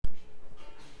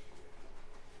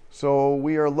So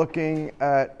we are looking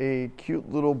at a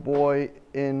cute little boy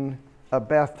in a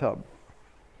bathtub,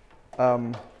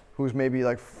 who's maybe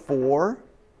like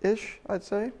 4-ish, I'd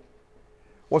say.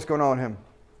 What's going on with him?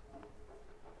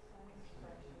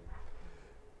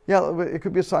 Yeah, it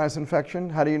could be a sinus infection.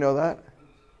 How do you know that?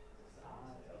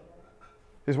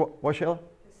 His what, Shayla? His sinuses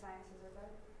are bad.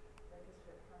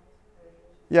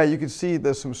 Yeah, you can see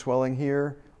there's some swelling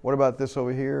here. What about this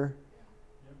over here?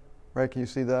 Right, can you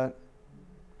see that?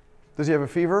 Does he have a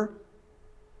fever?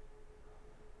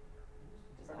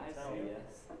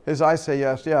 His eyes say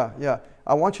yes, yeah.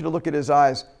 I want you to look at his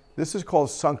eyes. This is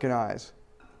called sunken eyes,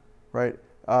 right?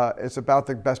 It's about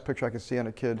the best picture I could see on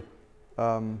a kid.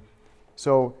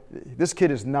 So this kid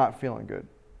is not feeling good,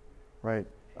 right?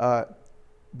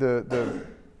 The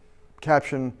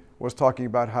caption was talking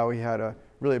about how he had a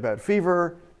really bad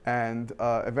fever and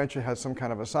eventually had some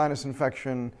kind of a sinus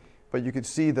infection, but you could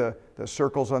see the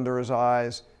circles under his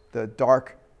eyes, the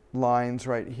dark lines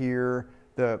right here,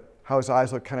 how his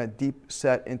eyes look kind of deep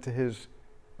set into his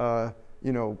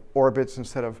orbits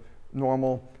instead of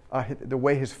normal. The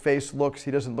way his face looks, he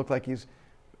doesn't look like he's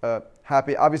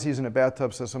happy. Obviously he's in a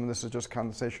bathtub, so some of this is just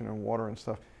condensation and water and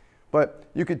stuff. But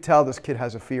you could tell this kid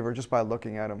has a fever just by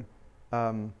looking at him.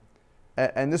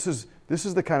 And this is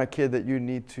the kind of kid that you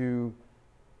need to,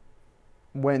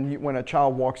 when a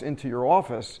child walks into your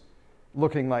office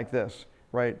looking like this,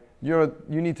 right? You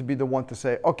need to be the one to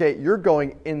say, okay, you're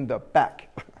going in the back,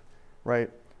 right?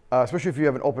 Especially if you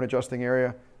have an open adjusting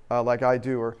area like I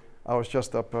do, or I was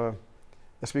just up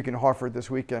speaking at Hartford this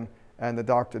weekend, and the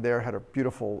doctor there had a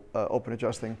beautiful open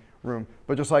adjusting room.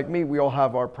 But just like me, we all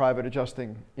have our private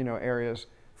adjusting areas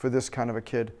for this kind of a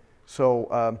kid.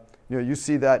 So you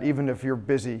see that even if you're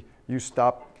busy, you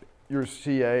stop your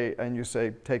CA and you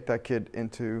say, take that kid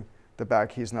into the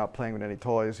back. He's not playing with any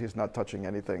toys. He's not touching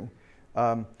anything,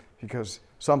 because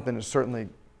something is certainly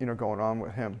going on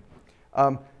with him.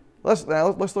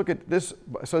 Let's look at this.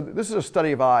 So this is a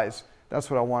study of eyes.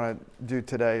 That's what I want to do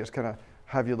today, is kind of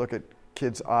have you look at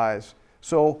kids' eyes.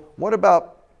 So what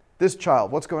about this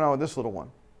child? What's going on with this little one?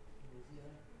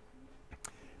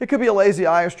 It could be a lazy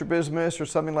eye or strabismus or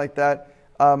something like that.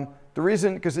 The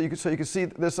reason, because you can see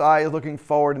this eye is looking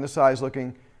forward and this eye is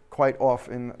looking quite off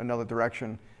in another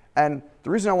direction. And the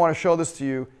reason I want to show this to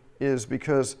you is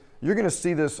because you're going to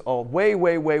see this way,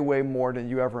 way, way, way more than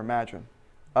you ever imagine.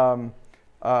 And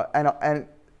a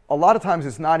lot of times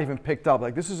it's not even picked up.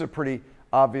 Like, this is a pretty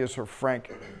obvious or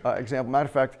frank example. Matter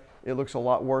of fact, it looks a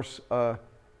lot worse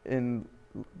in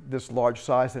this large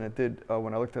size than it did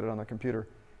when I looked at it on the computer.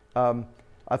 I thought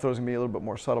it was going to be a little bit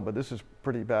more subtle, but this is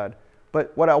pretty bad.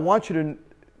 But what I want you to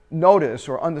notice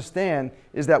or understand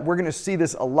is that we're going to see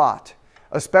this a lot,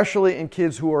 especially in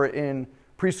kids who are in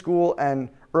preschool and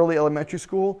early elementary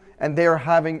school, and they are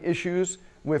having issues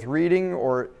with reading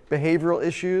or behavioral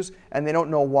issues, and they don't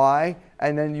know why.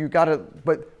 And then you got to,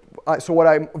 so what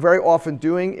I'm very often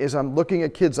doing is I'm looking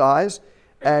at kids' eyes,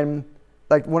 and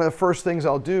like one of the first things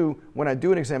I'll do when I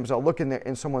do an exam is I'll look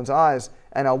in someone's eyes,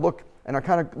 and I'll look, and I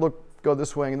kind of go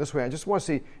this way and this way. I just want to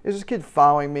see, is this kid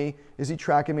following me? Is he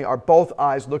tracking me? Are both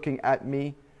eyes looking at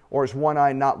me? Or is one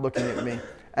eye not looking at me?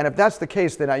 And if that's the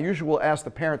case, then I usually will ask the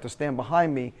parent to stand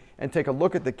behind me and take a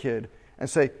look at the kid and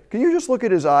say, can you just look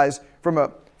at his eyes from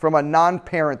a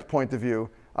non-parent point of view?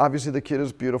 Obviously the kid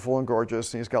is beautiful and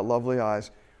gorgeous and he's got lovely eyes.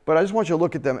 But I just want you to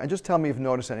look at them and just tell me if you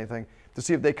notice anything to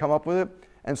see if they come up with it.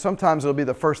 And sometimes it'll be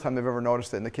the first time they've ever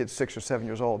noticed it, and the kid's 6 or 7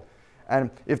 years old. And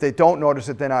if they don't notice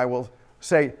it, then I will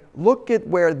say, look at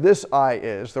where this eye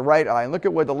is, the right eye, and look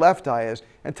at where the left eye is,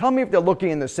 and tell me if they're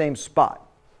looking in the same spot.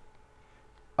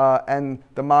 And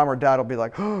the mom or dad will be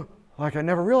like, oh, like I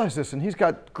never realized this, and he's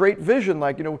got great vision,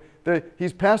 like,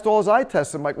 he's passed all his eye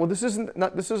tests. I'm like, well, this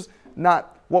is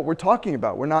not what we're talking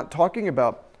about. We're not talking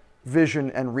about vision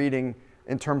and reading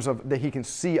in terms of that he can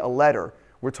see a letter.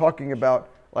 We're talking about,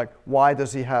 like, why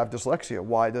does he have dyslexia?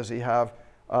 Why does he have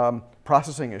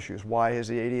processing issues? Why is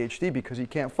he ADHD? Because he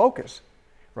can't focus,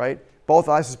 right? Both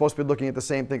eyes are supposed to be looking at the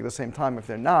same thing at the same time. If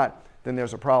they're not, then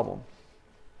there's a problem.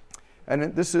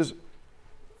 And this is,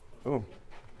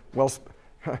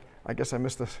 I guess I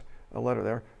missed a letter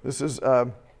there. This is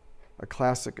a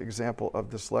classic example of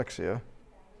dyslexia.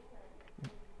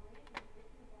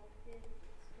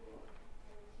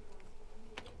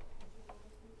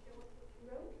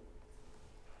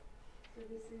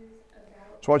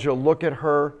 So I want you to look at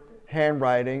her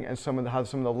handwriting and how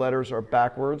some of the letters are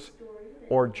backwards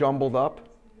or jumbled up.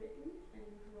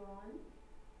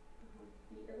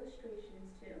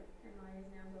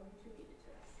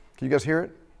 Can you guys hear it?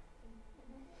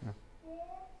 Yeah.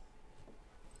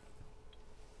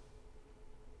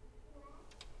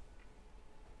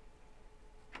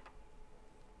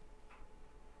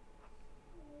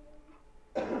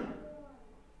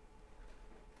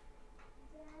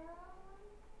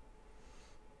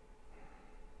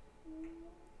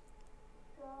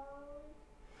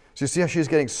 So you see how she's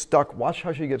getting stuck? Watch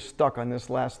how she gets stuck on this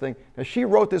last thing. Now, she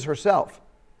wrote this herself,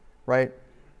 right?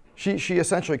 She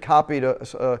essentially copied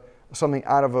something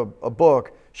out of a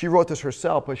book. She wrote this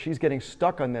herself, but she's getting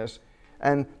stuck on this.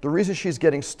 And the reason she's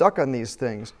getting stuck on these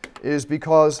things is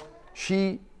because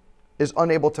she is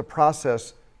unable to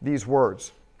process these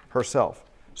words herself.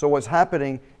 So what's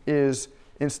happening is,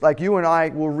 like you and I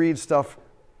will read stuff,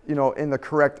 in the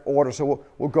correct order. So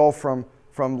we'll go from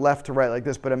left to right like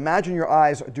this. But imagine your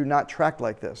eyes do not track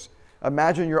like this.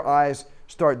 Imagine your eyes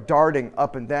start darting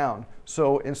up and down.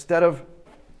 So instead of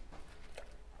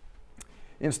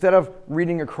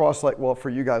reading across for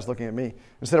you guys looking at me,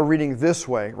 instead of reading this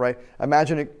way, right?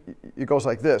 Imagine it goes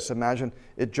like this. Imagine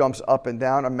it jumps up and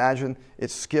down. Imagine it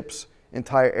skips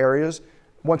entire areas.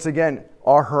 Once again,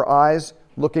 are her eyes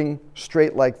looking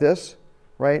straight like this,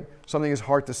 right? Something is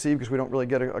hard to see because we don't really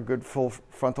get a good full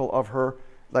frontal of her,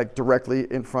 like directly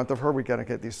in front of her. We got to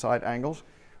get these side angles.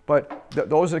 But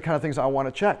those are the kind of things I want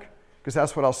to check, because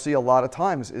that's what I'll see a lot of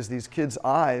times is these kids'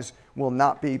 eyes will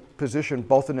not be positioned,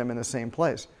 both of them in the same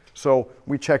place. So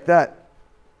we check that.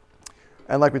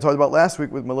 And like we talked about last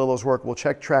week with Malilo's work, we'll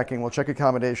check tracking, we'll check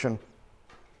accommodation,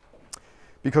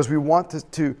 because we want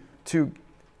to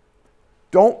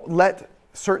don't let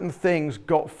certain things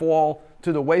fall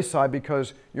to the wayside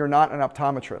because you're not an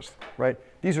optometrist, right?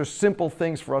 These are simple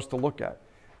things for us to look at.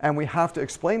 And we have to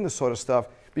explain this sort of stuff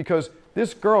because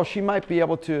this girl, she might be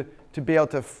able to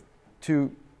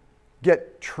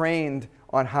get trained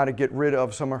on how to get rid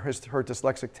of some of her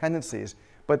dyslexic tendencies.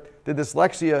 But the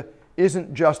dyslexia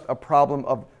isn't just a problem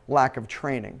of lack of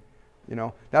training.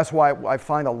 That's why I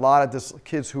find a lot of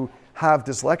kids who have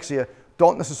dyslexia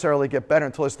don't necessarily get better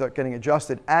until they start getting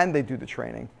adjusted and they do the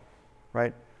training,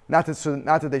 right? Not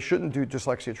that they shouldn't do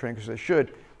dyslexia training, because they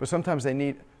should, but sometimes they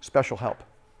need special help.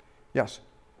 Yes?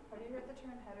 Have you heard the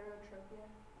term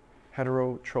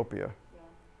heterotropia? Heterotropia.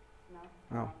 Yeah.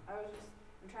 No? I'm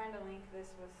trying to link this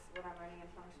with what I'm writing in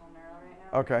functional neuro right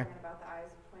now. Okay. Talking about the eyes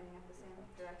pointing at the same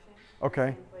direction.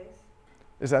 Okay. Same place.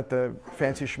 Is that the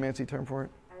fancy schmancy term for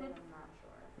it? I'm not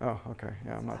sure. Oh, okay.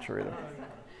 Yeah, I'm not sure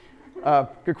either.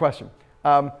 Good question.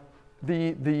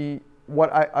 What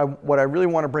I really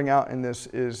want to bring out in this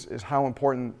is how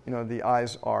important the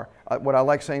eyes are. What I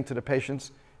like saying to the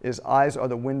patients is eyes are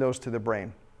the windows to the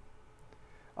brain.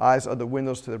 Eyes are the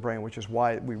windows to the brain, which is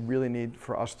why we really need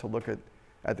for us to look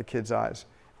at the kids' eyes.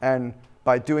 And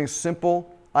by doing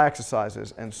simple eye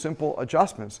exercises and simple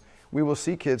adjustments, we will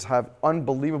see kids have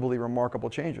unbelievably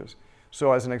remarkable changes.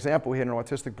 So as an example, we had an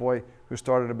autistic boy who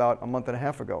started about a month and a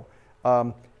half ago.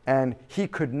 And he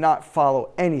could not follow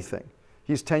anything.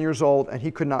 He's 10 years old, and he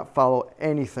could not follow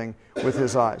anything with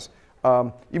his eyes.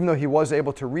 Even though he was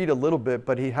able to read a little bit,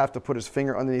 but he'd have to put his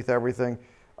finger underneath everything,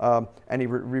 and he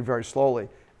would read very slowly.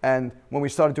 And when we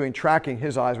started doing tracking,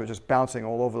 his eyes were just bouncing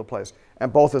all over the place.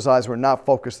 And both his eyes were not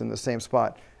focused in the same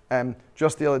spot. And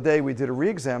just the other day, we did a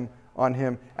re-exam on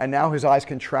him, and now his eyes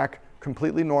can track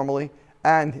completely normally,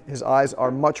 and his eyes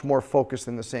are much more focused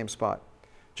in the same spot.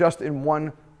 Just in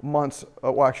 1 month,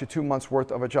 well, actually 2 months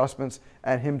worth of adjustments,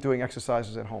 and him doing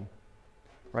exercises at home,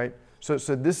 right? So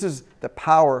this is the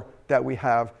power that we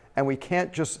have, and we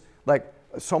can't just, like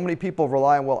so many people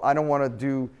rely on, well, I don't want to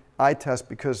do eye test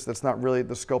because that's not really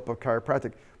the scope of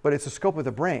chiropractic, but it's the scope of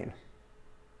the brain,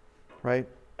 right?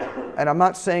 And I'm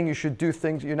not saying you should do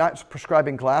things, you're not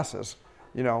prescribing glasses,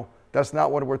 that's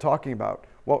not what we're talking about.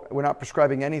 Well, we're not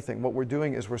prescribing anything. What we're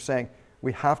doing is we're saying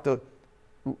we have to,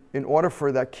 in order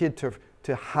for that kid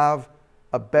to have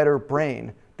a better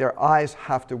brain, their eyes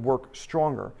have to work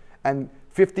stronger. And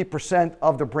 50%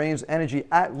 of the brain's energy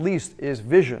at least is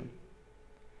vision.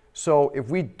 So if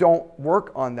we don't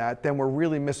work on that, then we're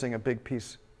really missing a big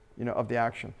piece, of the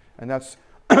action. And that's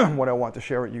what I want to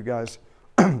share with you guys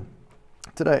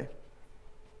today.